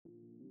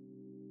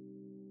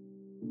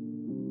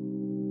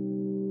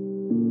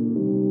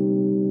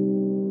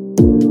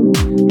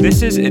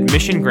This is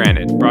Admission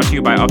Granted, brought to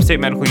you by Upstate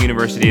Medical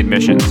University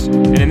Admissions.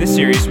 And in this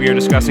series, we are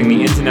discussing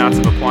the ins and outs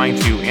of applying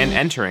to and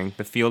entering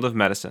the field of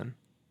medicine.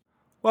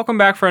 Welcome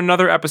back for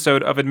another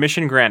episode of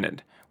Admission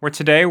Granted, where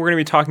today we're going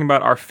to be talking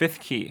about our fifth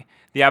key,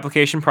 the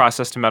application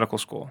process to medical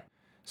school.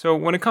 So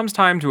when it comes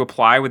time to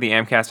apply with the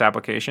AMCAS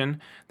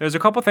application, there's a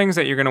couple things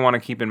that you're going to want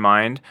to keep in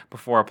mind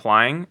before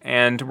applying,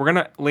 and we're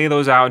going to lay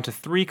those out into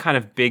three kind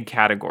of big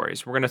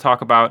categories. We're going to talk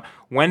about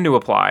when to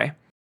apply,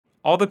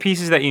 all the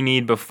pieces that you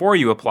need before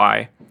you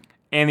apply,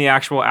 and the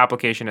actual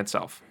application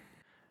itself.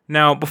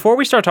 Now, before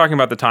we start talking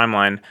about the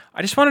timeline,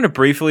 I just wanted to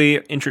briefly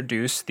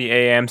introduce the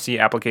AAMC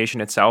application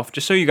itself,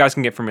 just so you guys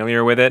can get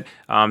familiar with it,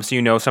 so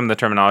you know some of the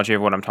terminology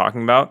of what I'm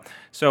talking about.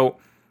 So,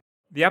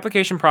 the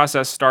application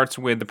process starts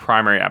with the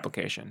primary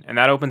application, and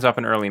that opens up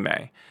in early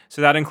May.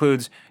 So that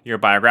includes your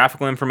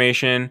biographical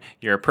information,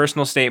 your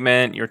personal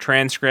statement, your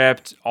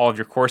transcript, all of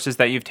your courses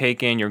that you've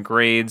taken, your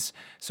grades.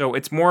 So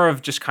it's more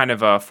of just kind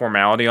of a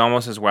formality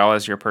almost, as well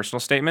as your personal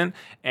statement.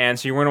 And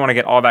so you're going to want to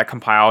get all that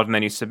compiled, and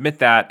then you submit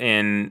that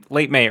in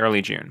late May,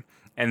 early June.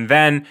 And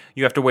then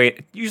you have to wait.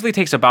 It usually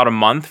takes about a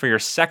month for your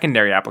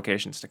secondary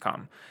applications to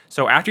come.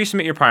 So after you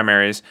submit your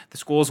primaries, the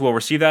schools will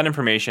receive that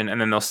information,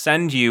 and then they'll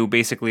send you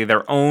basically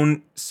their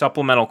own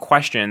supplemental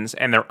questions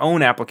and their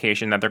own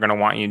application that they're going to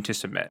want you to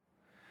submit.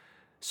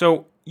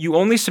 So you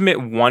only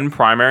submit one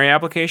primary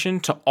application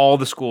to all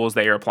the schools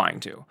that you're applying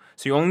to.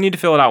 So you only need to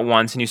fill it out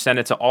once, and you send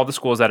it to all the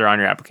schools that are on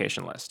your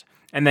application list.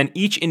 And then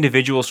each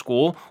individual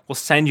school will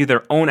send you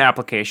their own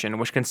application,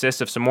 which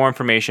consists of some more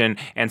information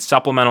and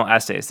supplemental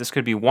essays. This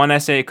could be one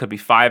essay, it could be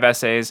 5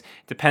 essays.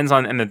 Depends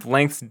on, and the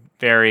lengths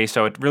vary,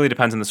 so it really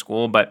depends on the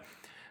school, but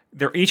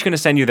they're each going to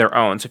send you their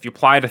own. So if you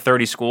apply to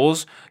 30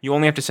 schools, you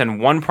only have to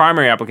send one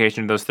primary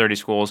application to those 30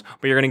 schools,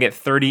 but you're going to get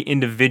 30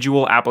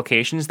 individual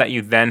applications that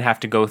you then have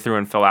to go through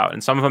and fill out.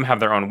 And some of them have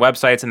their own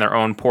websites and their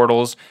own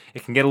portals.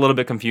 It can get a little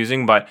bit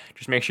confusing, but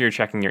just make sure you're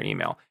checking your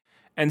email.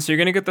 And so you're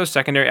going to get those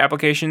secondary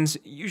applications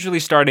usually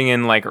starting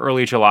in like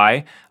early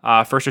July,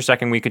 first or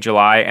second week of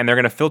July, and they're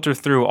going to filter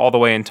through all the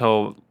way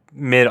until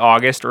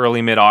mid-August,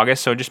 early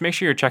mid-August. So just make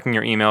sure you're checking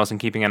your emails and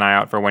keeping an eye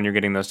out for when you're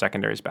getting those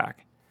secondaries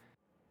back.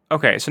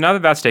 Okay, so now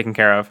that that's taken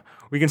care of,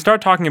 we can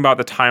start talking about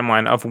the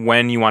timeline of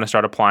when you want to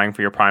start applying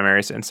for your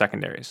primaries and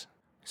secondaries.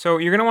 So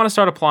you're going to want to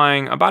start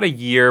applying about a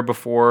year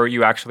before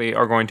you actually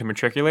are going to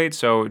matriculate.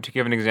 So to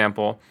give an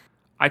example,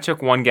 I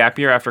took one gap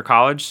year after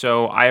college,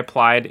 so I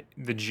applied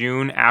the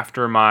June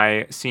after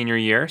my senior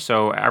year.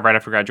 So right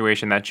after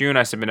graduation that June,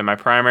 I submitted my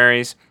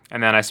primaries,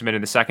 and then I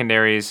submitted the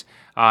secondaries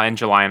in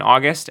July and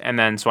August, and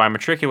then so I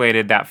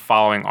matriculated that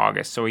following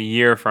August. So a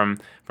year from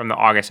the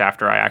August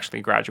after I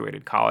actually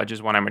graduated college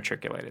is when I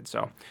matriculated.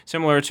 So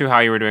similar to how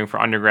you were doing for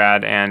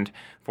undergrad and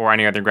for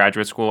any other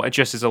graduate school, it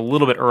just is a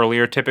little bit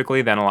earlier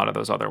typically than a lot of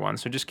those other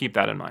ones. So just keep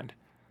that in mind.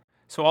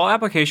 So all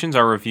applications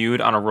are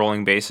reviewed on a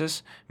rolling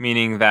basis,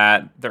 meaning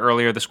that the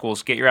earlier the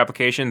schools get your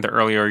application, the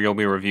earlier you'll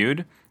be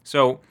reviewed.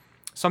 So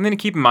something to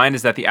keep in mind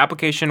is that the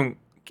application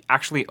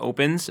actually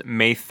opens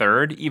May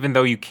 3rd, even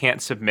though you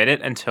can't submit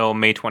it until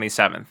May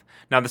 27th.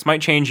 Now, this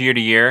might change year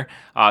to year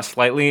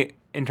slightly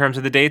in terms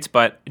of the dates,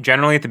 but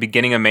generally at the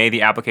beginning of May,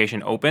 the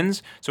application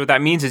opens. So what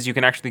that means is you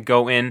can actually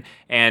go in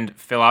and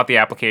fill out the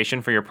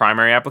application for your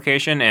primary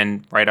application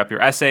and write up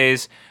your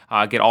essays,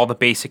 get all the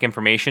basic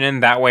information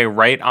in. That way,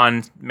 right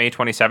on May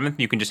 27th,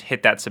 you can just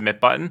hit that submit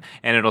button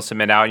and it'll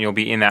submit out and you'll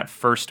be in that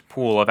first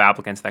pool of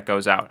applicants that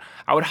goes out.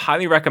 I would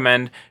highly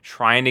recommend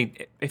trying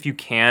to, if you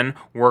can,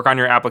 work on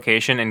your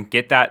application and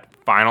get that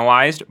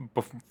finalized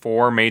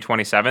before May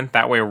 27th.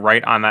 That way,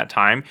 right on that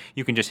time,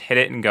 you can just hit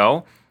it and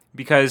go.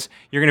 Because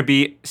you're going to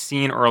be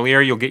seen earlier,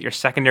 you'll get your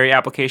secondary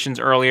applications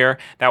earlier.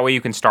 That way you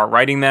can start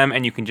writing them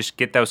and you can just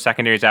get those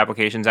secondaries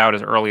applications out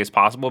as early as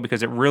possible,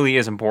 because it really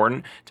is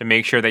important to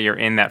make sure that you're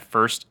in that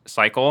first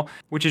cycle,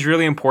 which is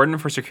really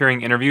important for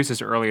securing interviews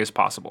as early as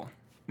possible.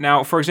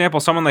 Now, for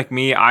example, someone like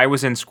me, I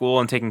was in school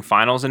and taking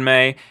finals in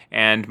May,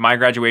 and my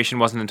graduation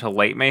wasn't until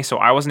late May, so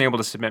I wasn't able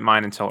to submit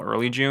mine until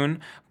early June.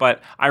 But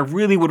I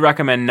really would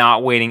recommend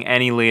not waiting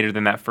any later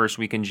than that first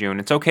week in June.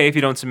 It's okay if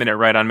you don't submit it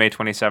right on May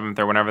 27th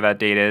or whenever that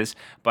date is,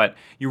 but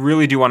you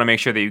really do want to make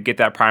sure that you get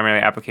that primary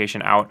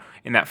application out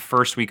in that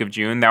first week of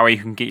June. That way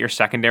you can get your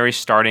secondary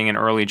starting in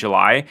early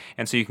July,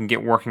 and so you can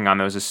get working on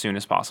those as soon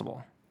as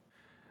possible.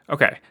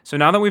 Okay, so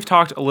now that we've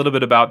talked a little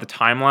bit about the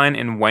timeline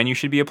and when you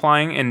should be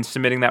applying and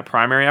submitting that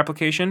primary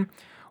application,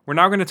 we're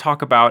now going to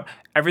talk about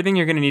everything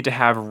you're going to need to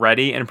have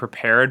ready and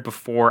prepared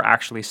before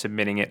actually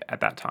submitting it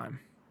at that time.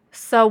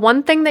 So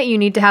one thing that you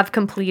need to have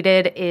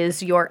completed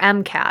is your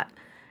MCAT.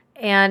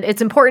 And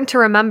it's important to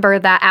remember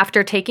that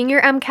after taking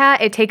your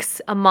MCAT, it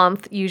takes a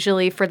month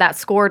usually for that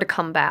score to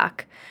come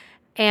back.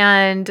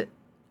 And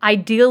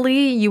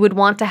ideally, you would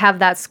want to have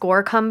that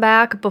score come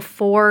back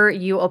before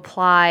you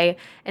apply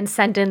and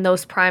send in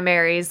those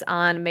primaries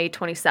on May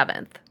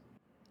 27th.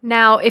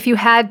 Now, if you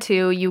had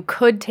to, you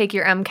could take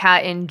your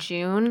MCAT in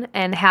June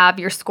and have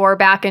your score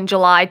back in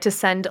July to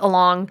send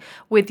along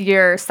with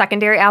your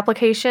secondary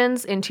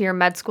applications into your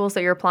med schools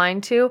that you're applying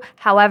to.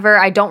 However,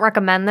 I don't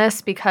recommend this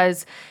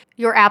because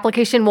your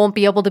application won't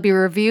be able to be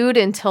reviewed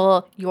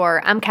until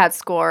your MCAT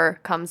score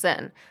comes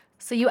in.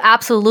 So you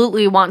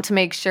absolutely want to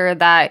make sure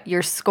that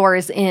your score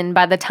is in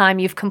by the time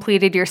you've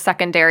completed your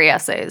secondary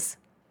essays.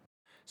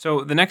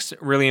 So the next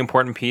really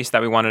important piece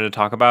that we wanted to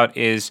talk about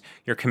is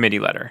your committee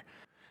letter.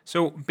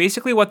 So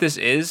basically what this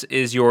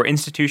is your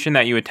institution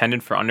that you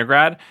attended for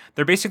undergrad,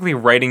 they're basically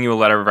writing you a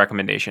letter of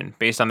recommendation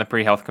based on the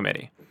pre-health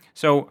committee.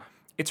 So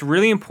it's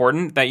really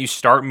important that you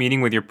start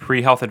meeting with your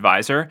pre-health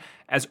advisor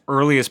as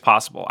early as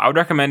possible. I would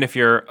recommend if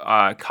you're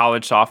a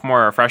college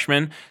sophomore or a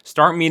freshman,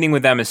 start meeting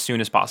with them as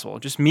soon as possible.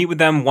 Just meet with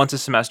them once a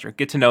semester,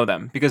 get to know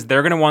them, because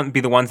they're going to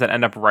be the ones that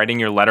end up writing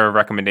your letter of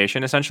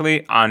recommendation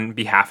essentially on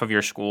behalf of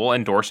your school,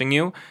 endorsing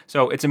you.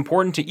 So it's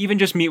important to even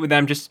just meet with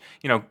them, just,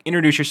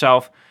 introduce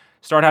yourself,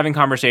 start having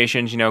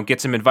conversations,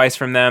 get some advice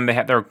from them.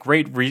 They're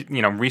great,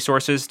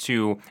 resources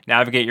to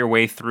navigate your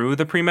way through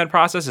the pre-med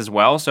process as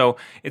well. So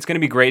it's going to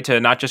be great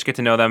to not just get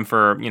to know them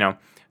for,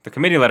 the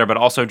committee letter, but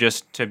also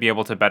just to be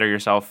able to better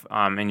yourself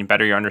and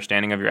better your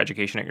understanding of your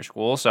education at your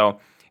school. So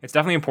it's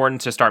definitely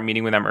important to start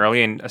meeting with them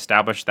early and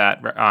establish that,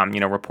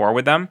 rapport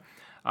with them.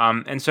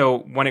 And so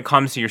when it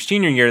comes to your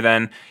senior year,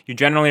 then you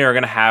generally are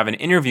going to have an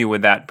interview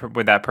with that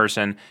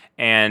person,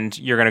 and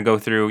you're going to go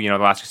through,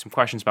 they'll ask you some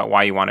questions about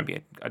why you want to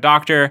be a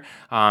doctor,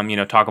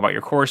 talk about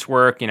your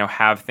coursework,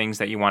 have things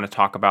that you want to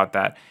talk about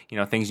that,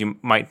 things you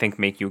might think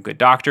make you a good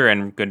doctor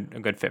and a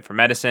good fit for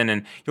medicine.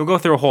 And you'll go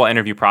through a whole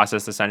interview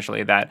process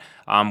essentially that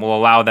will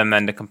allow them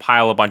then to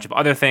compile a bunch of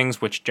other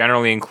things, which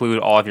generally include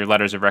all of your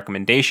letters of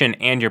recommendation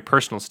and your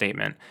personal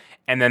statement.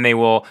 And then they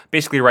will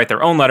basically write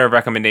their own letter of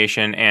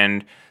recommendation,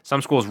 and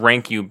some schools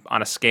rank you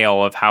on a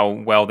scale of how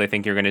well they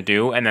think you're going to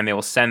do, and then they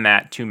will send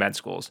that to med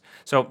schools.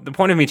 So the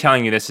point of me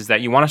telling you this is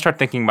that you want to start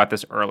thinking about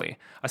this early,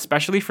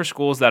 especially for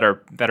schools that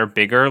are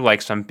bigger,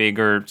 like some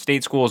bigger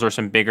state schools or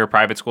some bigger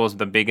private schools,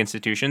 the big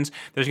institutions.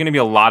 There's going to be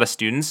a lot of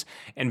students,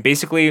 and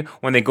basically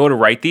when they go to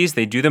write these,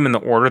 they do them in the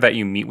order that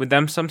you meet with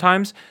them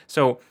sometimes.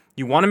 So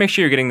you want to make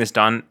sure you're getting this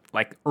done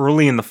like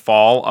early in the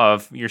fall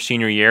of your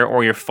senior year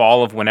or your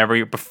fall of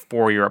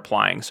before you're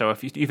applying. So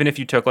even if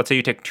you took, let's say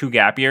you take 2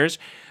 gap years,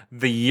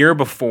 the year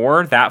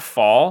before that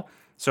fall,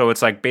 so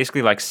it's like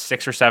basically like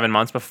 6 or 7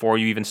 months before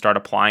you even start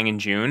applying in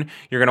June,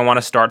 you're going to want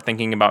to start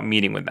thinking about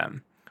meeting with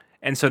them.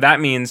 And so that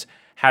means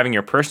having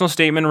your personal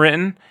statement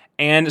written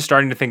and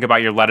starting to think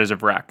about your letters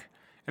of rec.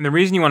 And the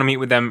reason you want to meet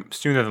with them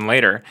sooner than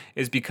later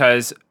is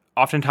because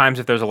oftentimes,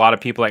 if there's a lot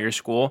of people at your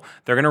school,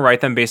 they're going to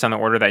write them based on the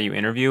order that you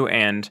interview,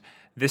 and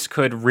this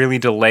could really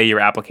delay your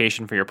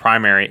application for your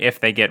primary if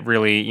they get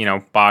really,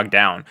 bogged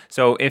down.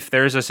 So if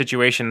there's a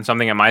situation,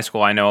 something at my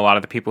school, I know a lot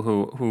of the people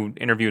who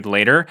interviewed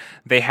later,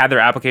 they had their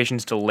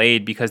applications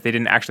delayed because they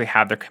didn't actually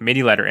have their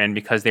committee letter in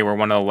because they were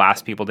one of the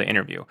last people to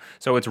interview.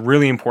 So it's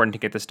really important to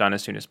get this done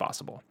as soon as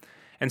possible.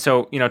 And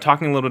so,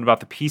 talking a little bit about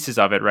the pieces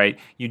of it, right,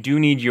 you do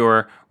need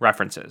your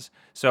references.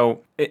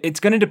 So it's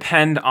going to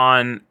depend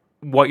on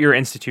what your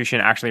institution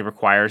actually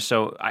requires.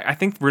 So I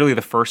think really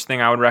the first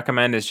thing I would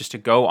recommend is just to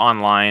go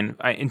online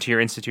into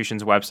your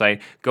institution's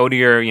website, go to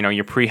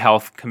your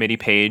pre-health committee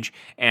page,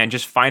 and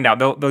just find out.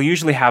 They'll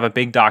usually have a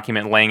big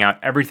document laying out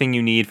everything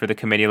you need for the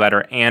committee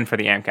letter and for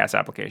the AMCAS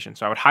application.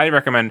 So I would highly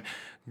recommend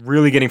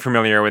really getting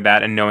familiar with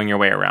that and knowing your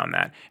way around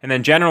that. And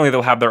then generally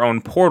they'll have their own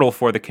portal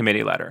for the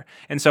committee letter.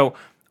 And so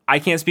I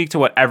can't speak to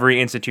what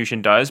every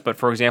institution does, but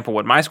for example,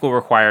 what my school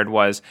required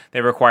was they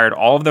required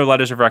all of their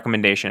letters of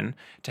recommendation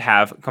to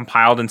have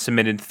compiled and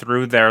submitted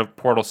through their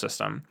portal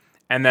system.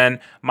 And then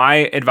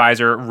my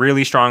advisor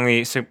really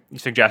strongly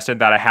suggested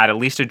that I had at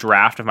least a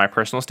draft of my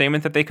personal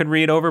statement that they could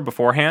read over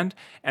beforehand.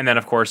 And then,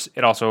 of course,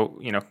 it also,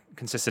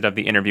 consisted of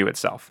the interview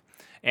itself.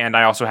 And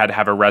I also had to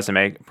have a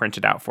resume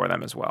printed out for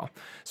them as well.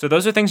 So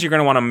those are things you're going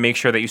to want to make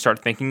sure that you start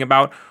thinking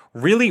about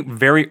really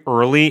very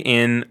early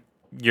in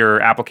your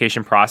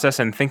application process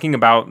and thinking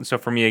about, so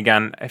for me,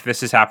 again, if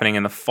this is happening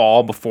in the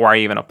fall before I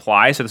even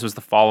apply, so this was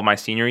the fall of my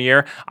senior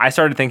year, I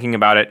started thinking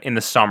about it in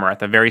the summer at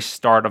the very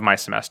start of my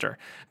semester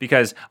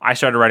because I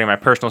started writing my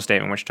personal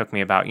statement, which took me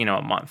about,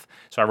 a month.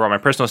 So I wrote my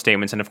personal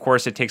statements, and of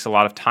course it takes a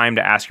lot of time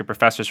to ask your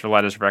professors for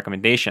letters of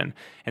recommendation.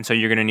 And so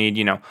you're going to need,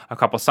 a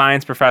couple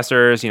science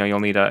professors, you'll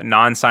need a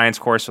non-science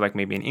course, so like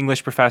maybe an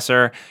English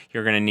professor.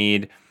 You're going to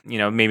need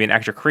maybe an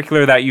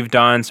extracurricular that you've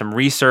done, some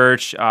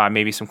research,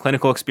 maybe some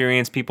clinical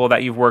experience people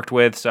that you've worked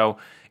with. So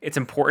it's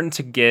important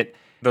to get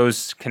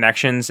those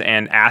connections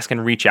and ask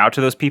and reach out to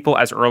those people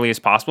as early as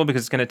possible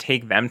because it's going to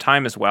take them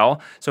time as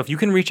well. So if you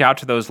can reach out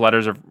to those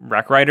letters of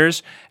rec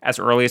writers as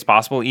early as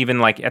possible, even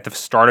like at the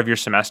start of your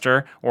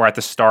semester or at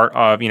the start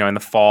of, in the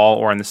fall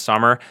or in the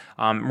summer,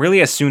 really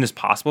as soon as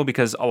possible,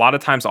 because a lot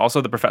of times also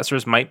the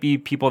professors might be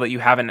people that you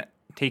haven't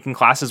taken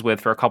classes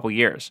with for a couple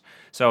years.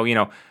 So,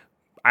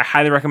 I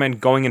highly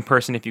recommend going in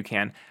person if you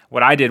can.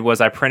 what I did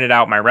was I printed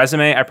out my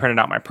resume, I printed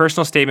out my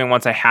personal statement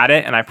once I had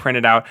it, and I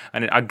printed out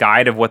a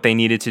guide of what they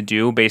needed to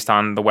do based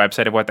on the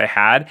website of what they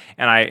had.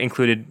 And I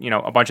included,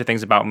 a bunch of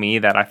things about me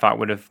that I thought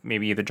would have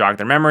maybe either jogged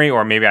their memory,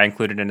 or maybe I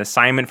included an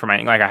assignment for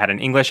I had an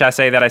English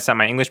essay that I sent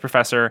my English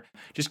professor.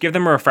 Just give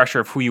them a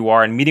refresher of who you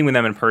are, and meeting with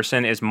them in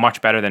person is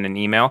much better than an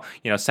email.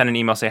 Send an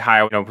email, say, hi,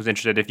 I was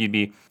interested if you'd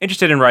be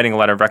interested in writing a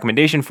letter of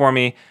recommendation for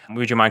me.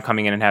 Would you mind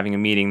coming in and having a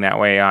meeting? That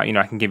way,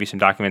 I can give you some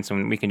documents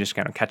and we can just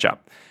kind of catch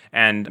up.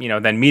 And,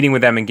 then meeting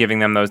with them and giving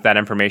them that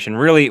information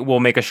really will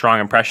make a strong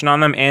impression on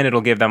them, and it'll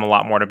give them a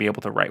lot more to be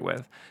able to write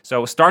with.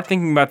 So start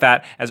thinking about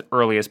that as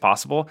early as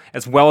possible,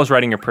 as well as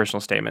writing your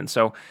personal statement.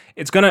 So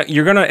it's gonna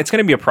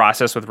be a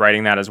process with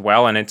writing that as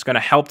well, and it's gonna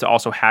help to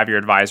also have your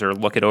advisor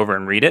look it over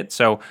and read it.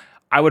 So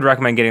I would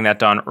recommend getting that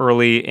done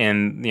early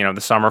in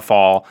the summer,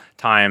 fall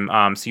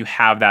time, so you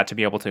have that to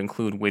be able to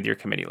include with your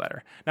committee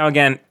letter. Now,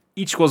 again,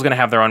 each school is going to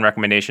have their own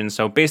recommendations.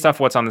 So based off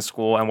what's on the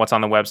school and what's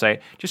on the website,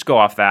 just go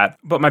off that.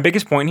 But my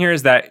biggest point here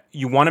is that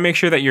you want to make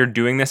sure that you're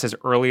doing this as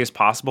early as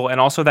possible, and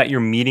also that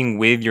you're meeting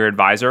with your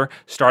advisor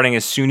starting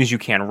as soon as you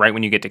can, right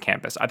when you get to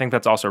campus. I think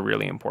that's also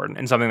really important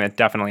and something that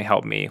definitely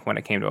helped me when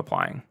it came to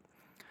applying.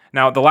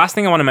 Now, the last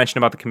thing I want to mention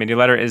about the committee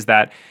letter is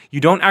that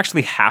you don't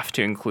actually have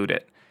to include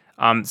it.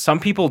 Some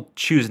people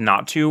choose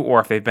not to, or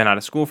if they've been out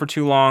of school for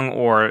too long,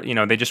 or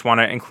they just want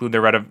to include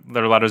their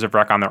letters of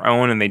rec on their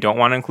own and they don't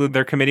want to include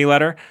their committee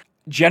letter.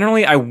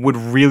 Generally, I would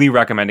really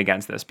recommend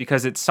against this,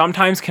 because it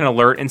sometimes can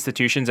alert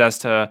institutions as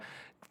to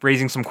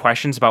raising some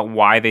questions about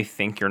why they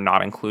think you're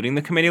not including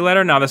the committee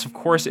letter. Now, this, of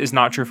course, is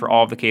not true for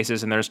all of the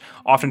cases, and there's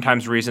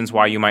oftentimes reasons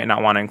why you might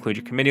not want to include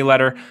your committee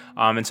letter.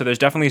 And so there's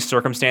definitely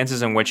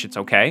circumstances in which it's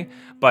okay.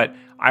 But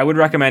I would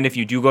recommend if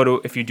you do go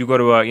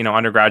to a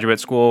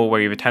undergraduate school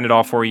where you've attended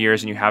all 4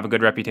 years and you have a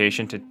good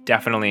reputation, to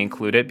definitely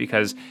include it,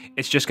 because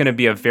it's just going to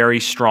be a very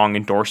strong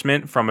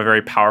endorsement from a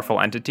very powerful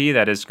entity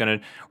that is going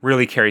to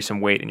really carry some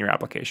weight in your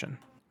application.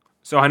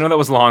 So I know that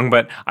was long,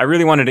 but I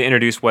really wanted to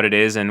introduce what it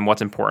is and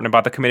what's important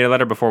about the committee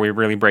letter before we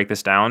really break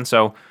this down.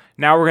 So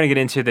now we're going to get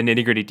into the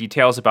nitty-gritty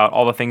details about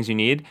all the things you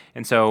need.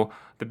 And so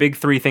the big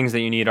three things that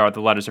you need are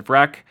the letters of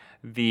rec,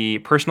 the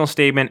personal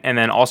statement, and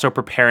then also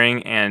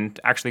preparing and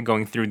actually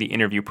going through the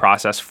interview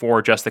process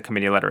for just the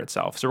committee letter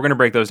itself. So we're going to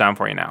break those down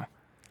for you now.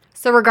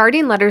 So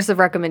regarding letters of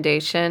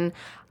recommendation,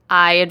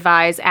 I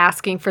advise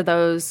asking for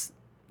those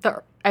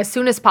as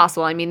soon as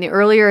possible. I mean, the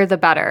earlier the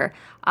better,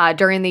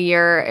 during the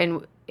year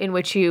in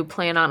which you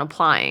plan on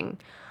applying.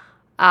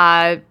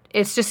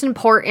 It's just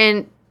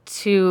important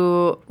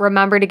to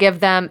remember to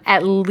give them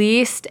at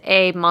least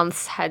a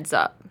month's heads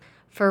up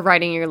for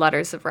writing your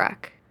letters of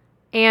rec.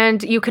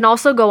 And you can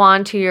also go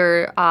on to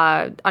your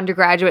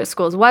undergraduate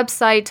school's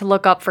website to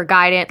look up for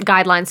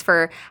guidelines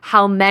for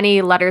how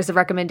many letters of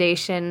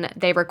recommendation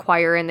they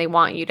require and they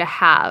want you to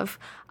have.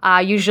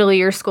 Usually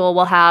your school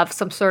will have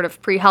some sort of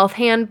pre-health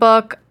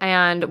handbook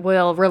and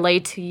will relay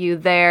to you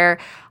their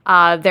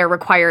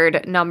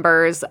required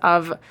numbers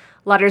of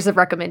letters of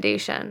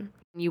recommendation.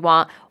 You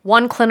want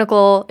 1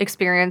 clinical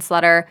experience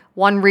letter,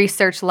 1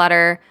 research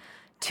letter,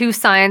 2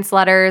 science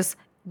letters,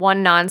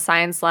 1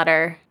 non-science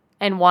letter,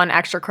 and 1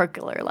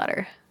 extracurricular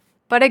letter.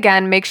 But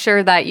again, make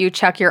sure that you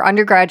check your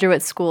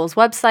undergraduate school's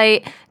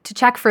website to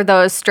check for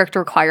those strict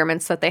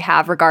requirements that they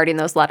have regarding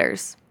those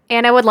letters.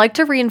 And I would like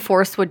to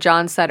reinforce what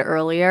John said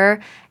earlier.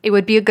 It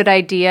would be a good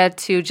idea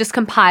to just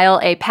compile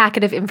a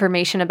packet of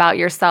information about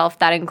yourself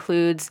that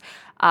includes,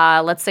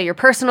 let's say, your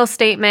personal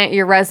statement,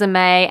 your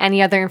resume,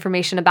 any other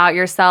information about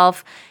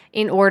yourself,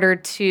 in order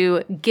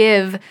to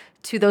give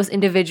to those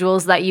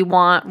individuals that you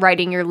want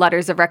writing your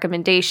letters of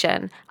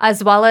recommendation,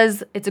 as well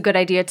as it's a good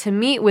idea to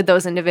meet with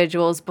those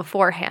individuals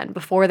beforehand,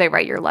 before they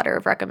write your letter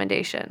of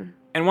recommendation.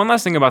 And one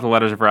last thing about the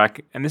letters of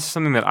rec, and this is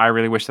something that I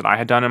really wish that I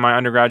had done in my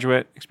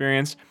undergraduate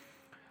experience.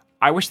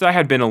 I wish that I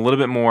had been a little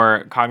bit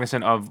more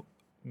cognizant of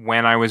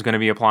when I was going to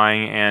be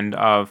applying and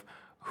of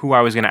who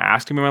I was going to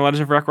ask to be my letters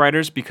of rec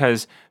writers,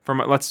 because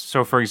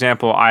for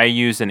example, I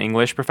used an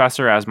English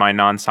professor as my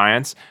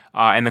non-science,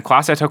 and the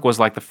class I took was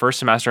like the first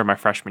semester of my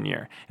freshman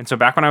year. And so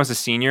back when I was a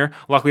senior,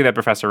 luckily that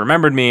professor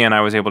remembered me, and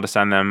I was able to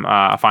send them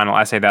a final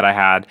essay that I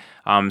had,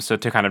 so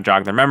to kind of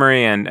jog their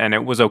memory, and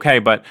it was okay.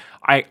 But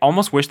I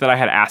almost wish that I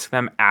had asked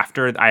them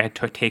after I had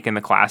taken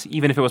the class,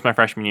 even if it was my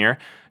freshman year,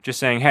 just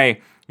saying,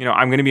 hey,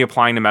 I'm going to be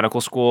applying to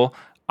medical school.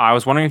 I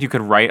was wondering if you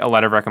could write a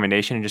letter of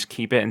recommendation and just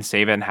keep it and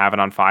save it and have it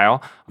on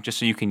file, just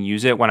so you can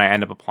use it when I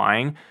end up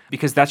applying,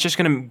 because that's just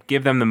going to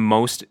give them the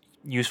most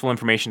useful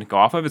information to go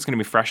off of. It's going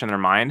to be fresh in their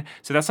mind.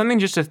 So that's something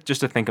just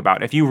to think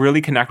about. If you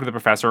really connect with a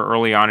professor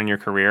early on in your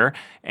career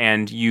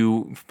and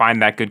you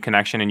find that good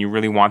connection and you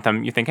really want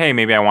them, you think, hey,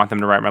 maybe I want them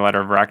to write my letter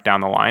of rec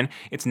down the line.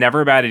 It's never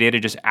a bad idea to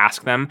just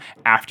ask them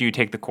after you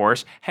take the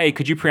course, hey,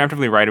 could you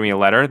preemptively write me a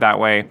letter? That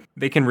way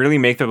they can really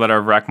make their letter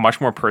of rec much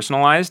more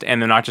personalized,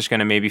 and they're not just going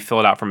to maybe fill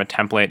it out from a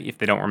template if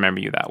they don't remember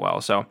you that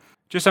well. So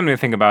just something to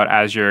think about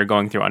as you're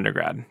going through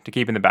undergrad, to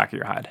keep in the back of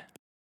your head.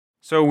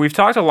 So we've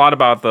talked a lot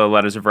about the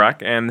letters of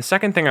rec, and the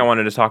second thing I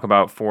wanted to talk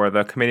about for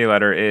the committee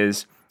letter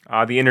is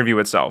the interview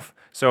itself.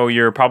 So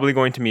you're probably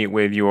going to meet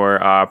with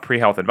your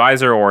pre-health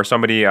advisor or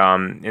somebody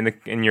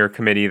in your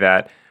committee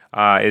that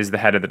is the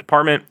head of the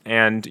department,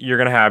 and you're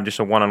going to have just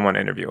a one-on-one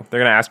interview. They're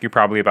going to ask you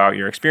probably about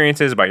your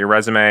experiences, about your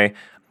resume,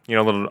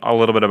 a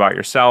little bit about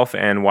yourself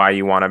and why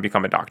you want to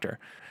become a doctor.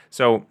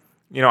 So,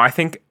 I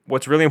think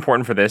what's really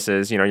important for this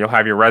is, you'll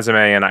have your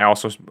resume, and I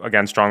also,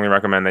 again, strongly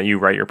recommend that you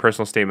write your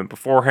personal statement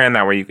beforehand.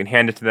 That way you can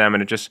hand it to them,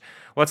 and it just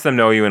lets them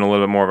know you in a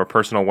little bit more of a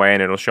personal way,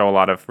 and it'll show a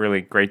lot of really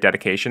great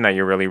dedication that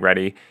you're really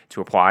ready to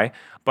apply.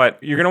 But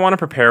you're going to want to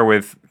prepare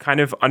with kind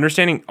of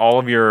understanding all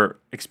of your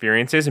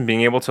experiences and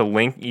being able to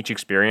link each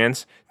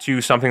experience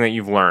to something that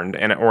you've learned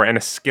and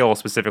a skill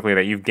specifically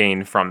that you've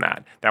gained from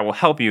that will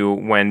help you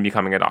when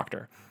becoming a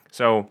doctor.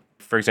 So,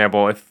 for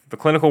example, if the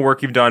clinical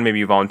work you've done, maybe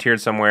you volunteered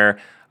somewhere,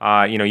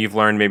 you've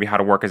learned maybe how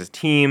to work as a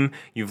team.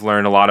 You've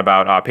learned a lot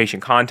about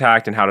patient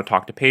contact and how to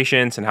talk to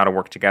patients and how to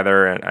work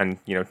together and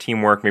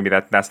teamwork. Maybe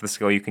that's the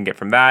skill you can get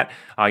from that.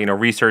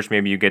 Research,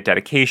 maybe you get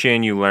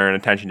dedication. You learn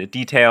attention to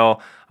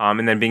detail.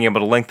 And then being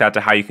able to link that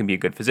to how you can be a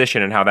good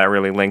physician and how that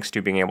really links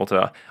to being able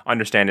to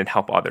understand and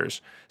help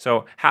others.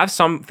 So have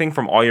something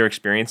from all your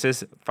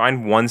experiences.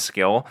 Find one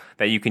skill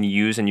that you can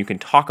use and you can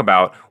talk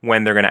about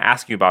when they're going to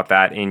ask you about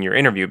that in your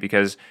interview,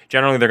 because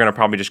generally they're going to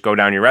probably just go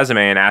down your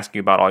resume and ask you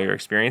about all your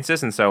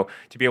experiences. And so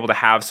to be able to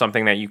have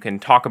something that you can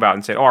talk about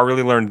and say, oh, I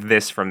really learned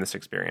this from this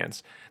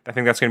experience, I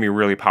think that's going to be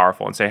really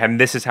powerful, and say, and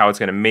this is how it's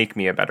going to make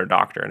me a better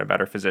doctor and a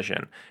better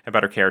physician, a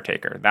better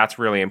caretaker. That's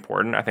really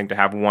important, I think, to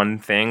have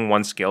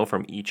one skill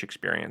from each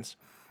experience.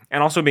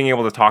 And also being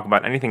able to talk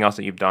about anything else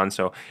that you've done.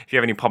 So if you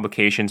have any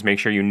publications, make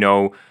sure you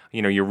know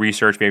your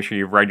research, make sure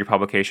you've read your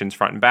publications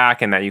front and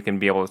back, and that you can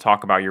be able to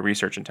talk about your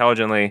research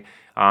intelligently.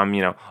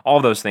 All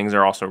of those things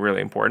are also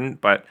really important.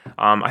 But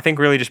I think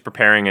really just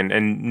preparing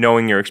and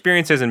knowing your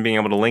experiences and being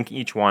able to link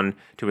each one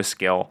to a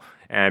skill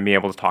and be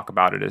able to talk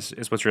about it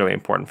is what's really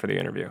important for the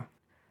interview.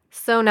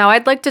 So now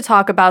I'd like to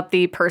talk about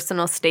the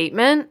personal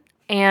statement.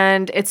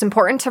 And it's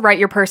important to write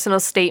your personal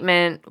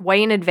statement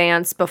way in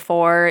advance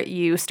before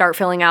you start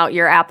filling out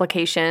your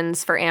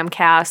applications for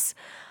AMCAS.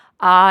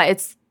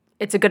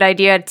 It's a good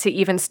idea to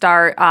even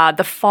start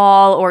the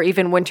fall or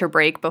even winter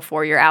break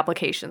before your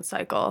application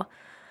cycle.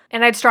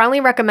 And I'd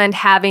strongly recommend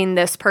having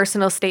this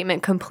personal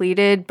statement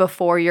completed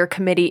before your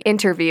committee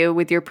interview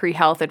with your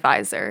pre-health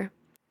advisor.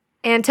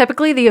 And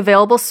typically the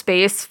available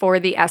space for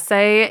the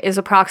essay is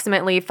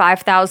approximately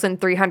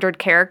 5,300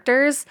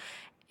 characters.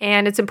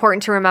 And it's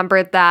important to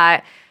remember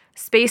that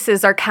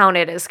spaces are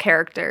counted as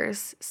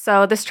characters.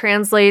 So this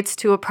translates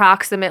to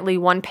approximately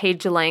 1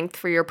 page length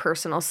for your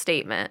personal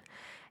statement.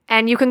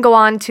 And you can go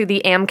on to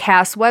the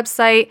AMCAS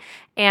website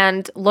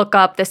and look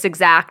up this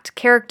exact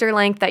character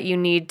length that you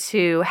need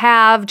to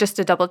have just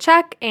to double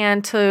check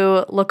and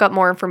to look up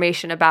more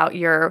information about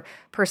your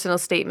personal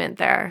statement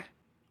there.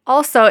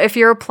 Also, if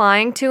you're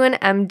applying to an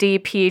MD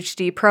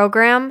PhD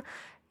program,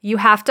 you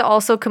have to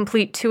also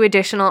complete 2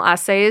 additional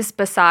essays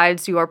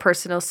besides your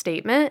personal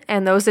statement,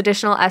 and those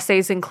additional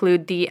essays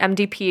include the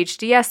MD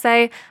PhD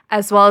essay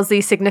as well as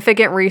the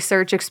significant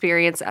research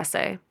experience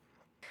essay.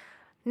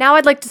 Now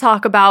I'd like to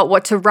talk about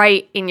what to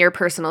write in your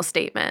personal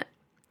statement.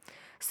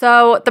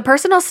 So the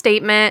personal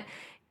statement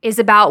is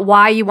about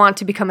why you want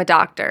to become a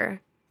doctor.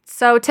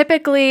 So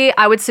typically,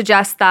 I would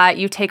suggest that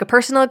you take a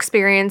personal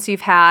experience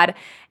you've had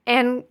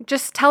and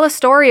just tell a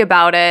story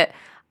about it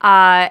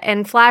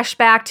and flash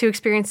back to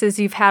experiences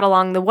you've had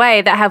along the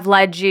way that have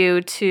led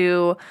you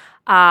to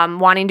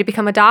wanting to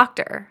become a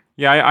doctor.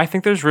 Yeah, I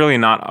think there's really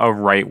not a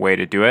right way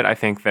to do it. I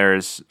think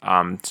there's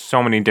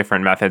so many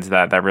different methods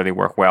that really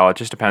work well. It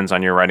just depends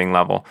on your writing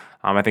level.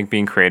 I think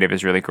being creative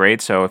is really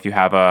great. So if you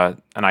have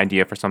an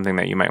idea for something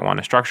that you might want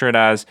to structure it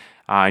as,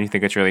 and you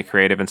think it's really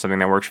creative and something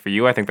that works for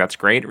you, I think that's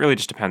great. It really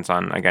just depends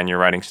on, again, your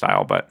writing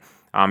style. But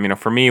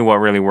for me, what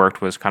really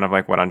worked was kind of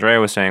like what Andrea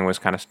was saying, was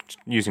kind of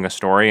using a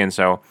story. And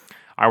so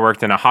I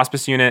worked in a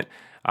hospice unit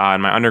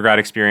in my undergrad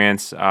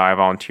experience. I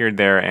volunteered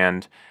there,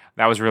 and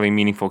that was a really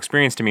meaningful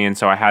experience to me. And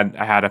so I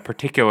had a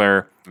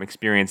particular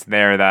experience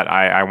there that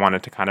I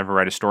wanted to kind of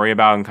write a story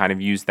about and kind of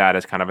use that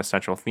as kind of a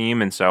central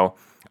theme. And so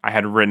I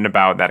had written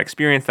about that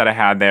experience that I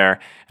had there,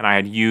 and I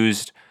had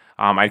used,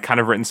 I'd kind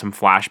of written some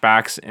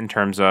flashbacks in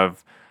terms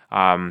of,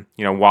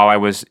 while I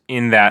was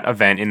in that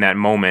event, in that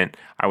moment,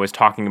 I was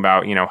talking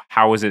about,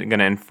 how was it going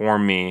to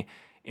inform me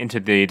into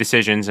the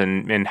decisions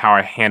and how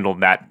I handled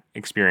that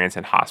experience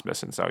in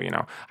hospice. And so,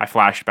 I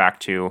flashed back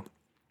to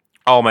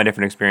all my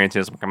different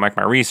experiences, like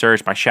my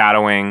research, my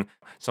shadowing,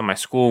 some of my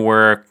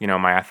schoolwork,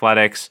 my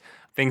athletics,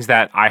 things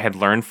that I had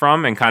learned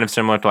from, and kind of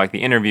similar to like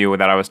the interview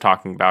that I was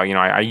talking about.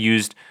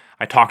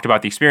 I talked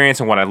about the experience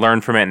and what I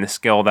learned from it and the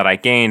skill that I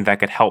gained that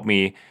could help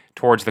me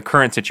towards the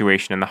current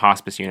situation in the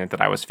hospice unit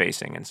that I was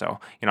facing. And so,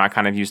 I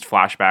kind of used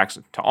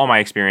flashbacks to all my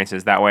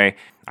experiences. That way,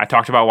 I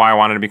talked about why I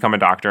wanted to become a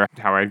doctor,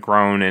 how I had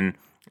grown and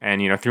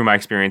through my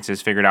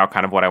experiences, figured out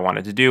kind of what I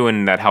wanted to do,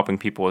 and that helping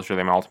people was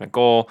really my ultimate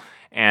goal.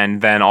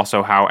 And then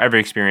also how every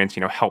experience,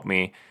 helped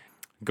me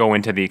go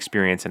into the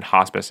experience in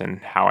hospice and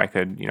how I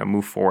could,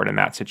 move forward in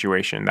that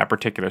situation, that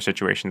particular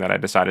situation that I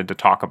decided to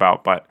talk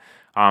about. But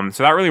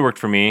So that really worked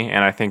for me,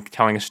 and I think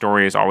telling a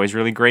story is always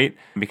really great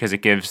because it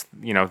gives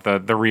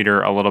the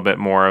reader a little bit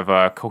more of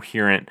a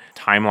coherent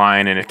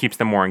timeline, and it keeps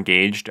them more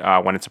engaged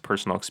when it's a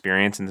personal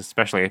experience, and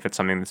especially if it's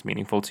something that's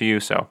meaningful to you.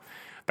 So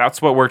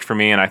that's what worked for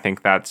me, and I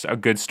think that's a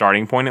good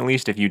starting point, at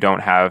least if you don't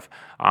have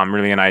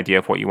really an idea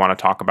of what you want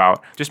to talk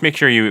about. Just make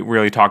sure you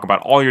really talk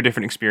about all your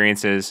different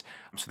experiences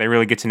so they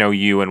really get to know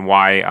you and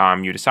why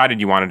you decided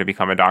you wanted to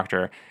become a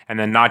doctor. And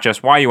then not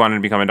just why you wanted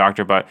to become a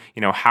doctor, but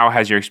how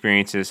has your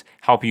experiences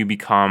help you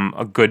become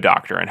a good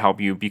doctor and help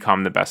you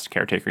become the best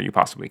caretaker you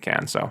possibly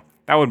can. So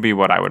that would be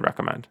what I would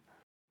recommend.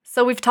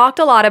 So we've talked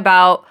a lot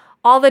about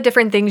all the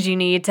different things you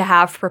need to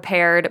have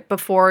prepared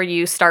before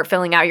you start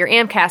filling out your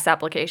AMCAS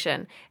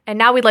application. And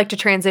now we'd like to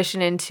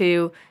transition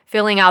into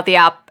filling out the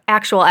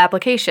actual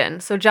application.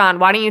 So John,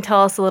 why don't you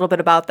tell us a little bit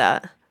about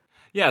that?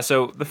 Yeah,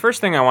 so the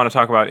first thing I want to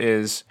talk about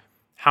is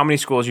how many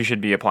schools you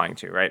should be applying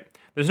to, right?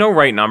 There's no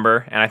right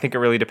number, and I think it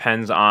really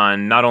depends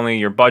on not only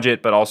your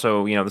budget, but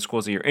also, the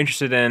schools that you're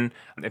interested in,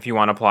 if you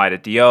want to apply to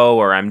DO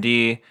or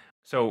MD.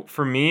 So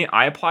for me,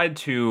 I applied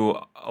to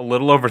a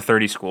little over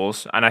 30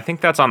 schools, and I think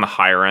that's on the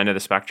higher end of the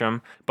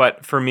spectrum.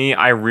 But for me,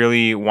 I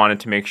really wanted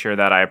to make sure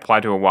that I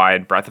applied to a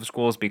wide breadth of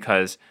schools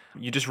because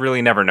you just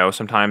really never know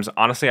sometimes.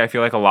 Honestly, I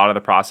feel like a lot of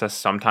the process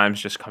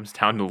sometimes just comes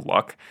down to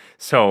luck.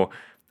 So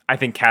I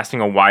think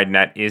casting a wide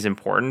net is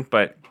important,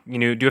 but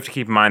you do have to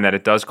keep in mind that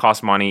it does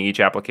cost money, each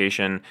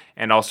application,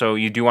 and also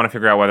you do want to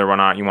figure out whether or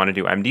not you want to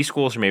do MD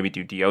schools or maybe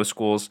do DO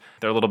schools.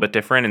 They're a little bit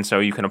different, and so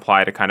you can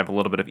apply to kind of a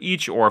little bit of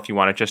each, or if you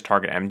want to just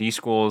target MD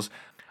schools.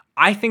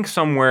 I think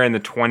somewhere in the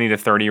 20 to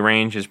 30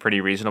 range is pretty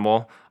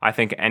reasonable. I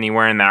think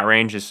anywhere in that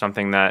range is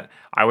something that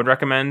I would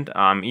recommend.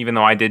 Even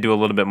though I did do a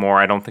little bit more,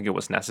 I don't think it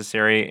was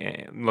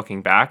necessary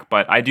looking back,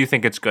 but I do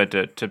think it's good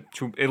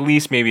to at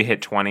least maybe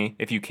hit 20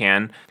 if you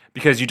can,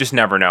 because you just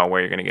never know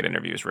where you're going to get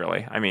interviews,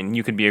 really. I mean,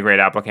 you could be a great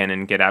applicant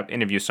and get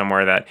interviews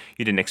somewhere that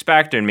you didn't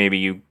expect, and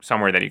maybe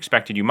somewhere that you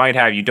expected you might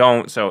have, you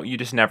don't, so you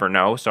just never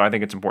know. So I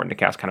think it's important to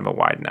cast kind of a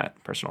wide net,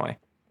 personally.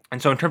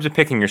 And so in terms of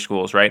picking your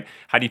schools, right,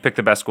 how do you pick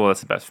the best school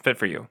that's the best fit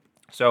for you?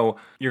 So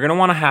you're going to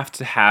want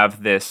to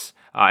have this,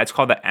 it's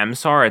called the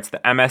MSAR, it's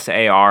the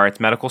MSAR, it's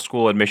Medical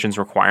School Admissions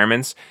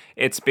Requirements.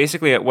 It's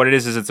basically, what it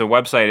is it's a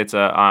website, it's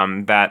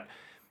that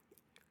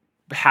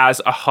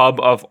has a hub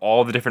of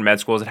all the different med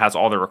schools. It has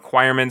all the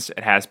requirements.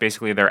 It has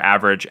basically their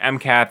average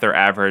MCAT, their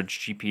average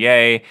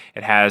GPA.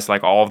 It has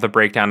like all of the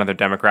breakdown of their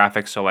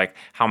demographics. So like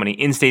how many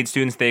in-state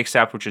students they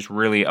accept, which is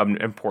really an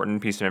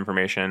important piece of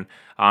information.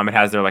 It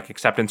has their like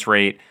acceptance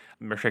rate,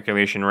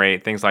 matriculation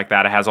rate, things like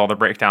that. It has all the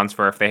breakdowns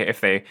for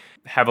if they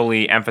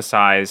heavily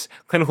emphasize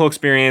clinical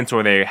experience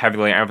or they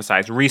heavily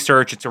emphasize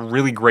research. It's a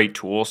really great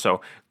tool.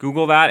 So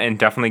Google that and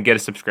definitely get a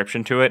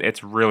subscription to it.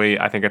 It's really,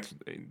 I think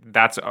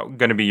that's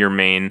going to be your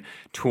main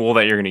tool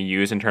that you're going to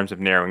use in terms of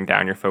narrowing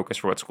down your focus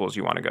for what schools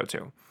you want to go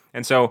to.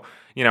 And so,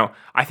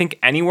 I think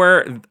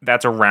anywhere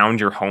that's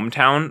around your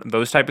hometown,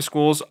 those type of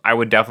schools, I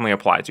would definitely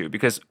apply to,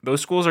 because those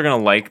schools are going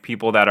to like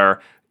people that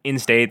are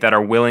in-state, that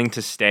are willing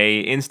to stay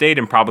in-state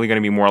and probably going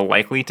to be more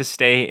likely to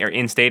stay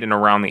in-state and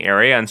around the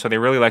area. And so they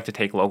really like to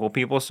take local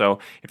people. So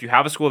if you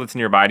have a school that's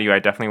nearby to you, I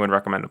definitely would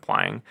recommend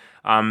applying.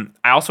 I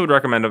also would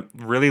recommend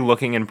really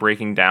looking and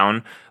breaking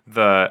down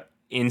the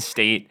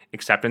in-state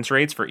acceptance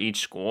rates for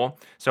each school.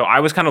 So I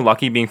was kind of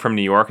lucky being from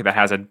New York that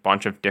has a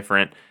bunch of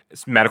different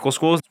medical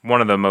schools,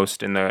 one of the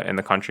most in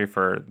the country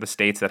for the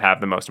states that have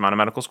the most amount of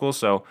medical schools.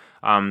 So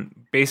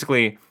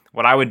basically,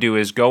 what I would do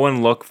is go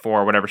and look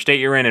for whatever state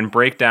you're in and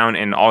break down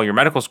in all your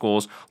medical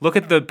schools, look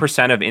at the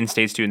percent of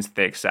in-state students that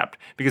they accept,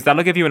 because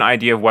that'll give you an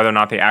idea of whether or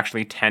not they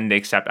actually tend to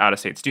accept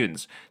out-of-state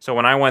students. So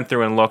when I went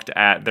through and looked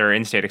at their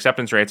in-state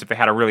acceptance rates, if they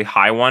had a really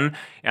high one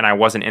and I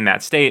wasn't in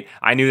that state,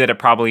 I knew that it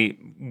probably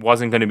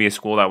wasn't going to be a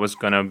school that was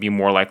going to be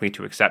more likely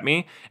to accept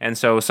me. And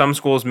so some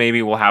schools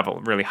maybe will have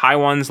really high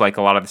ones, like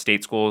a lot of the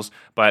state schools,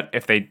 but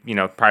if they,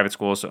 private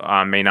schools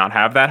may not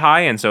have that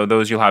high, and so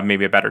those you'll have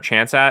maybe a better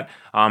chance at.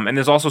 And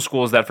there's also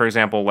schools that, for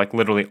example, like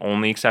literally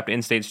only accept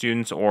in-state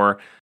students, or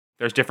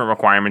there's different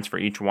requirements for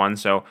each one.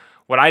 So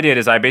what I did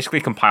is I basically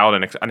compiled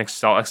an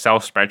Excel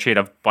spreadsheet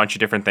of a bunch of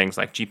different things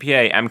like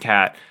GPA,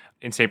 MCAT,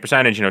 in-state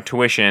percentage,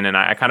 tuition, and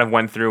I kind of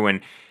went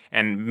through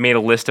and made a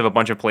list of a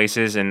bunch of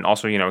places and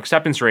also,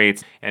 acceptance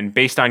rates, and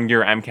based on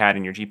your MCAT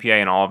and your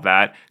GPA and all of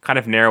that, kind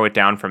of narrow it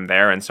down from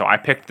there. And so I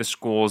picked the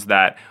schools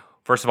that,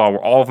 first of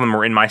all of them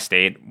were in my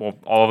state, well,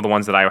 all of the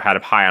ones that I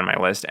had high on my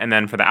list. And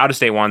then for the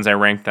out-of-state ones, I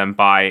ranked them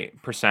by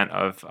percent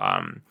of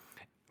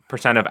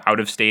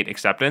out-of-state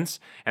acceptance.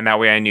 And that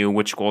way I knew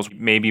which schools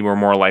maybe were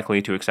more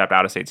likely to accept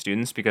out-of-state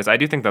students, because I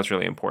do think that's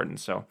really important.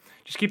 So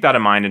just keep that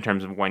in mind in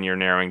terms of when you're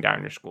narrowing down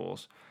your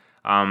schools.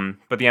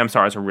 But the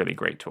MSAR is a really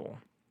great tool.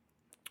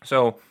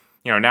 So,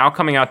 now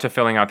coming out to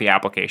filling out the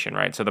application,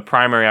 right? So the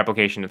primary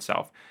application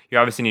itself, you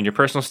obviously need your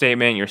personal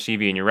statement, your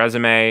CV and your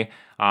resume,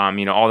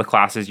 all the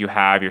classes you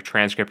have, your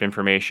transcript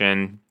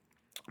information,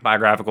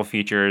 biographical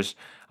features,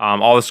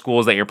 all the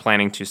schools that you're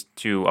planning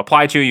to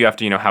apply to. You have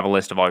to, have a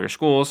list of all your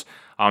schools.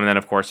 And then,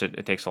 of course,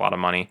 it takes a lot of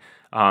money.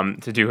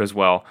 to do as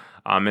well.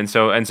 And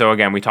so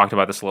again, we talked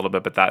about this a little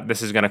bit, but that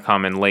this is going to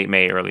come in late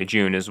May, early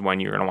June is when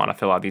you're going to want to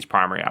fill out these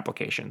primary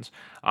applications.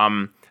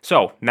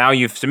 So now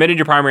you've submitted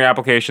your primary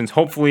applications,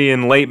 hopefully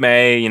in late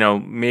May,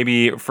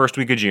 maybe first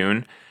week of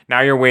June. Now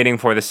you're waiting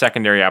for the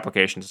secondary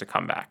applications to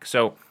come back.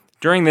 So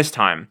during this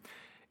time,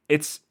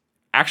 it's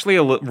actually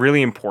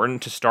really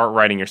important to start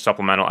writing your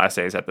supplemental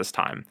essays at this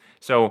time.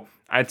 So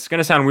it's going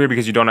to sound weird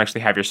because you don't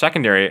actually have your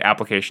secondary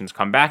applications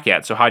come back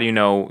yet. So how do you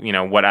know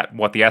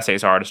what the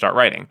essays are to start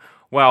writing?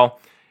 Well,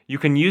 you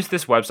can use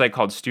this website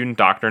called Student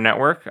Doctor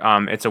Network.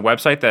 It's a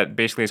website that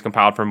basically is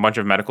compiled from a bunch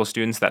of medical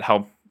students that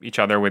help each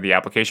other with the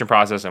application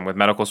process and with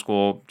medical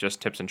school,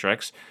 just tips and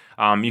tricks.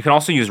 You can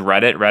also use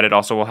Reddit. Reddit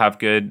also will have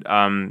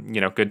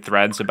good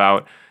threads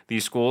about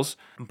these schools.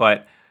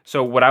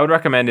 So what I would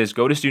recommend is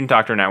go to Student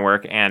Doctor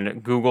Network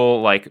and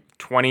Google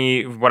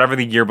whatever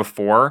the year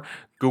before,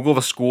 Google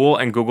the school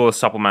and Google the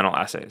supplemental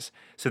essays.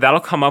 So that'll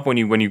come up when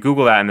you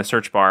Google that in the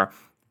search bar.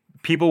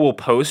 People will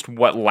post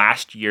what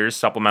last year's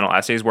supplemental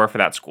essays were for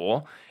that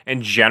school.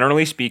 And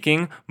generally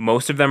speaking,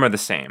 most of them are the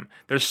same.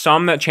 There's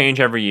some that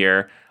change every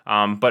year,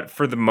 but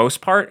for the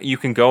most part, you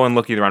can go and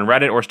look either on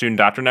Reddit or Student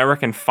Doctor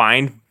Network and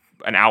find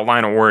an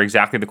outline or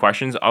exactly the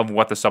questions of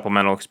what the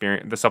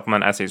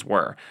supplement essays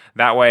were.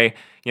 That way,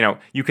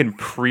 you can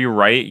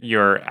pre-write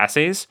your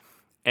essays,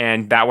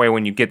 and that way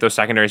when you get those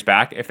secondaries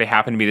back, if they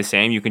happen to be the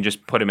same, you can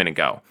just put them in and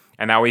go.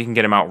 And that way you can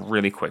get them out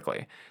really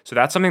quickly. So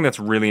that's something that's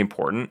really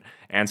important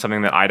and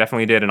something that I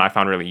definitely did and I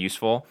found really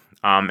useful.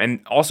 And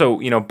also,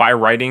 by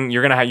writing,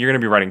 you're gonna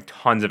be writing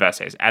tons of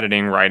essays,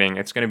 editing, writing.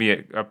 It's gonna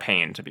be a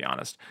pain, to be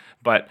honest.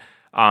 But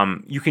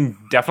you can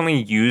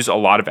definitely use a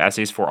lot of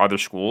essays for other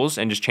schools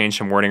and just change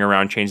some wording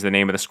around, change the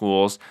name of the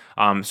schools.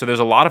 So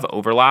there's a lot of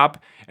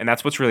overlap, and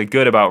that's what's really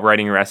good about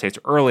writing your essays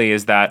early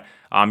is that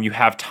you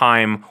have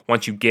time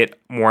once you get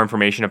more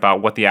information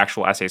about what the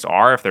actual essays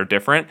are, if they're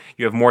different,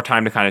 you have more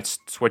time to kind of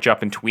switch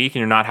up and tweak, and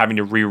you're not having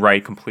to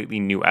rewrite completely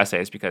new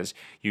essays because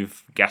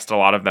you've guessed a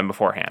lot of them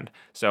beforehand.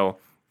 So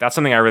that's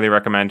something I really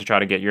recommend to try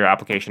to get your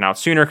application out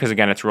sooner because,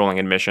 again, it's rolling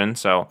admission.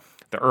 So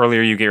the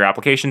earlier you get your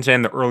applications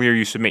in, the earlier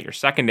you submit your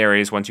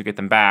secondaries once you get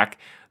them back,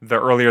 the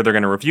earlier they're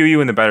going to review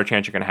you and the better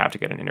chance you're going to have to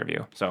get an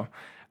interview. So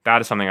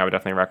that is something I would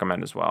definitely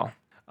recommend as well.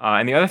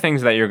 And the other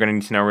things that you're going to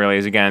need to know really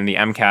is, again, the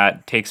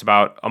MCAT takes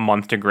about a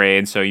month to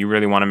grade, so you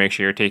really want to make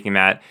sure you're taking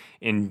that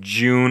in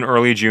June,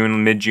 early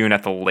June, mid-June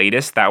at the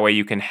latest. That way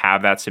you can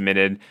have that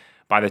submitted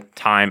by the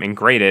time and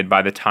graded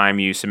by the time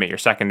you submit your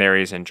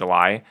secondaries in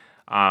July.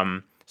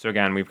 So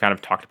again, we've kind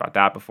of talked about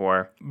that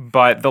before.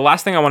 But the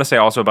last thing I want to say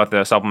also about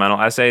the supplemental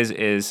essays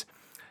is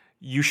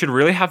you should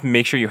really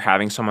make sure you're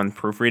having someone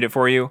proofread it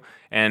for you.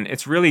 And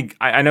it's really,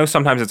 I know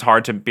sometimes it's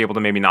hard to be able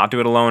to maybe not do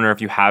it alone, or if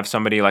you have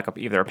somebody like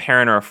either a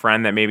parent or a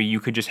friend that maybe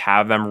you could just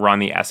have them run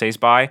the essays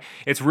by.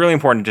 It's really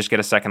important to just get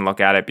a second look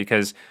at it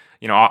because,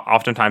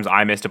 oftentimes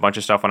I missed a bunch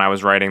of stuff when I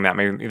was writing that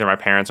maybe either my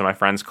parents or my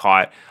friends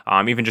caught,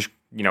 even just,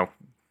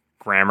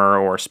 grammar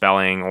or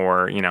spelling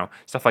or,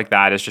 stuff like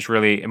that. It's just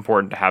really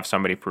important to have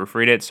somebody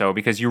proofread it. So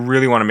because you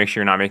really want to make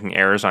sure you're not making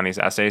errors on these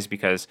essays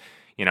because,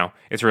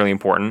 it's really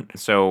important.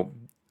 So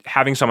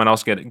having someone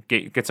else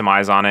get some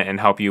eyes on it and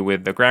help you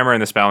with the grammar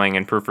and the spelling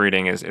and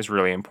proofreading is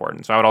really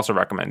important. So I would also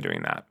recommend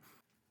doing that.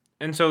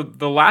 And so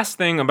the last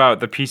thing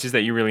about the pieces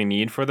that you really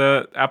need for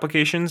the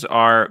applications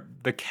are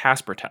the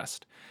Casper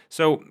test.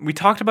 So we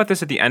talked about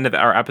this at the end of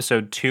our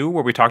episode 2,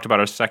 where we talked about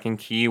our second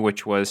key,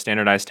 which was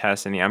standardized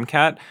tests in the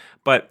MCAT.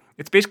 But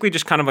it's basically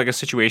just kind of like a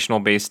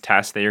situational based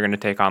test that you're going to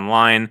take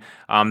online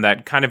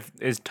that kind of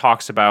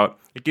talks about,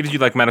 it gives you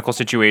like medical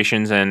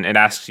situations and it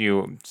asks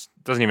you,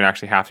 doesn't even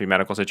actually have to be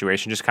medical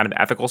situations, just kind of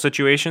ethical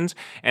situations,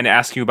 and it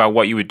asks you about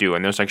what you would do.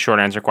 And there's like short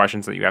answer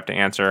questions that you have to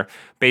answer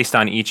based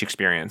on each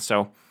experience.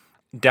 So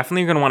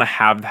definitely you're going to want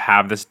to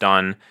have this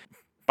done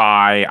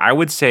by, I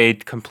would say,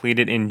 complete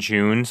it in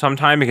June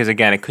sometime, because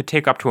again, it could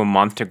take up to a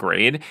month to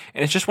grade.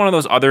 And it's just one of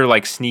those other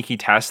like sneaky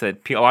tests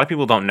that a lot of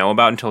people don't know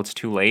about until it's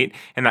too late,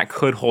 and that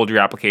could hold your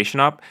application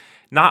up.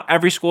 Not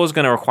every school is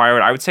going to require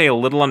it. I would say a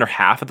little under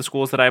half of the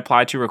schools that I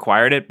applied to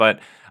required it, but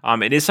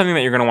it is something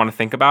that you're going to want to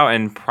think about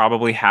and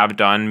probably have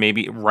done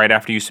maybe right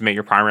after you submit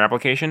your primary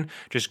application.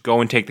 Just go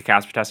and take the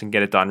Casper test and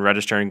get it done,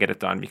 register and get it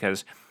done,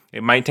 because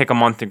it might take a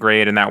month to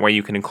grade, and that way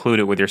you can include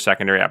it with your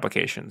secondary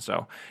application.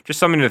 So just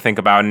something to think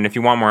about. And if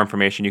you want more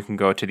information, you can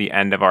go to the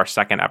end of our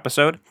second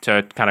episode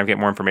to kind of get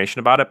more information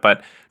about it.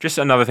 But just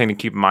another thing to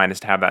keep in mind is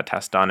to have that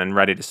test done and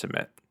ready to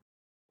submit.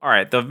 All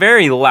right, the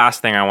very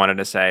last thing I wanted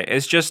to say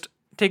is just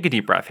take a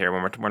deep breath here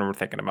when we're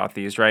thinking about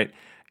these, right?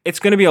 It's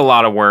going to be a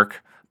lot of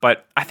work,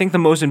 but I think the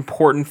most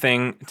important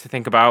thing to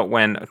think about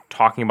when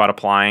talking about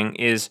applying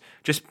is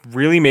just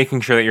really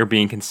making sure that you're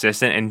being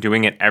consistent and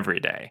doing it every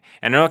day.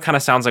 And I know it kind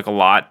of sounds like a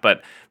lot,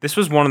 but this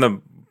was one of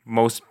the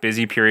most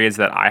busy periods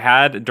that I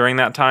had during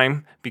that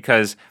time,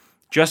 because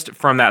just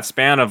from that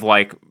span of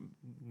like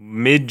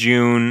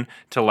mid-June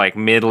to like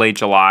mid-late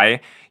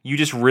July, you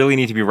just really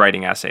need to be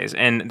writing essays.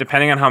 And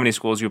depending on how many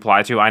schools you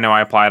apply to, I know I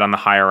applied on the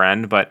higher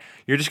end, but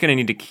you're just going to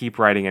need to keep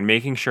writing and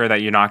making sure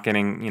that you're not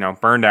getting,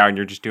 burned out, and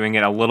you're just doing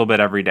it a little bit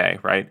every day,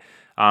 right?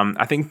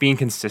 I think being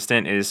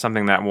consistent is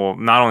something that will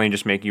not only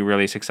just make you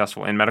really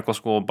successful in medical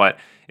school, but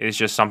it's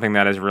just something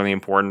that is really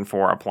important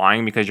for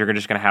applying, because you're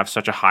just going to have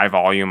such a high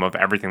volume of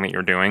everything that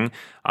you're doing.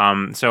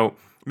 So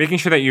making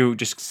sure that you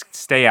just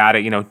stay at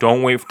it,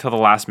 don't wait till the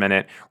last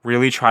minute.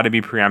 Really try to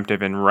be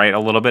preemptive and write a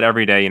little bit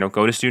every day.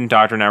 Go to Student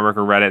Doctor Network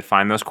or Reddit,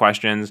 find those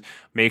questions,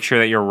 make sure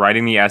that you're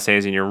writing the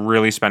essays and you're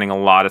really spending a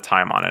lot of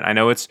time on it. I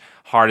know it's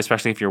hard,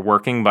 especially if you're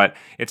working, but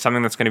it's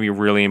something that's going to be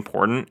really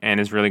important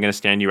and is really going to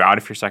stand you out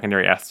if your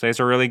secondary essays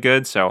are really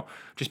good. So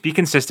just be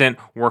consistent,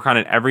 work on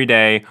it every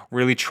day,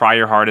 really try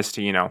your hardest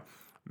to,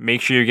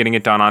 make sure you're getting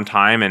it done on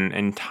time,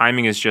 and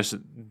timing is just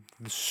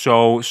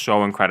so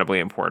incredibly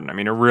important. I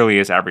mean, it really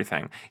is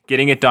everything.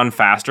 Getting it done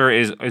faster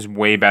is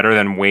way better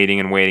than waiting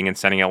and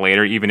sending it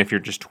later, even if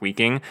you're just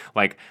tweaking.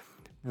 Like,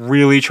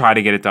 really try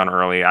to get it done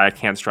early. I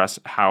can't stress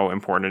how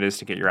important it is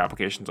to get your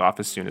applications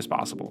off as soon as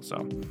possible.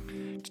 So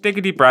just take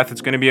a deep breath.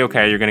 It's going to be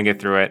okay. You're going to get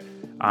through it.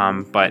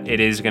 But it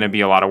is going to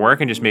be a lot of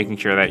work, and just making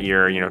sure that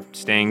you're,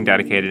 staying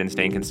dedicated and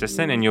staying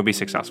consistent, and you'll be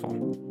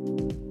successful.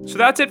 So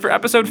that's it for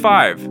episode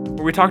 5,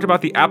 where we talked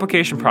about the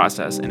application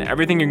process and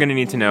everything you're going to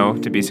need to know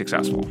to be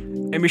successful.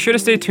 And be sure to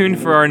stay tuned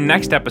for our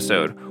next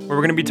episode, where we're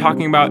going to be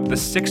talking about the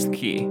 6th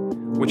key,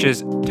 which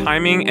is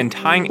timing and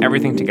tying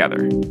everything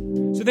together.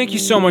 So thank you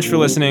so much for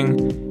listening,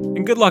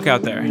 and good luck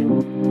out there.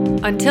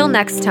 Until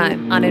next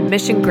time on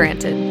Admission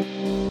Granted.